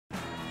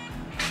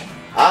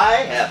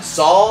have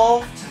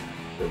solved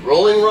the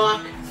Rolling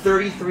Rock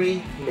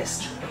 33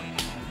 mystery.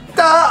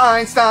 Duh,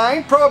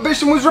 Einstein!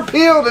 Prohibition was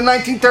repealed in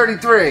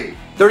 1933.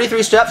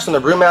 33 steps from the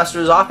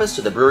brewmaster's office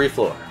to the brewery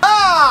floor.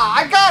 Ah,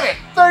 I got it!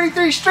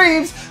 33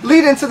 streams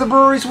lead into the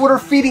brewery's water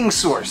feeding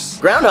source.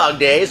 Groundhog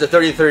Day is the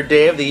 33rd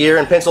day of the year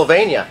in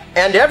Pennsylvania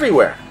and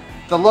everywhere.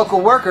 The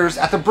local workers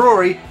at the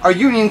brewery are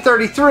Union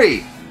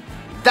 33.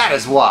 That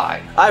is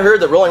why. I heard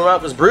that Rolling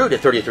Rock was brewed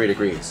at 33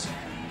 degrees.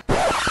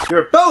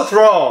 You're both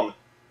wrong!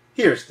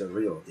 Here's the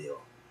real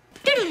deal.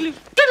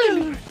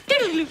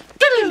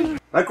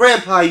 My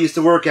grandpa used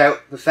to work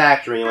out the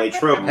factory in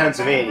Latrobe,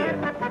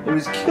 Pennsylvania. He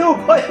was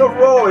killed by a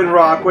rolling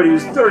rock when he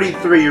was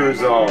 33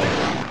 years old.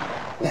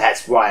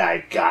 That's why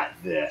I got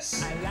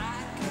this.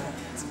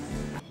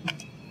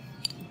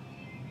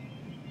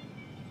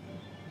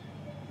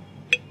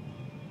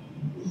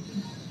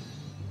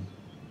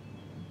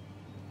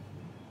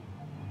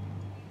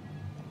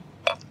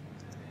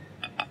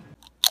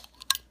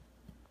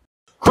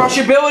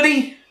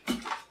 Crushability?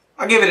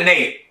 I'll give it an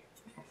 8.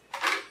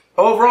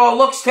 Overall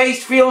looks,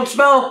 taste, feel, and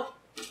smell?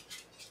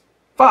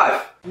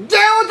 5.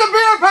 Down with the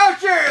beer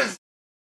poachers!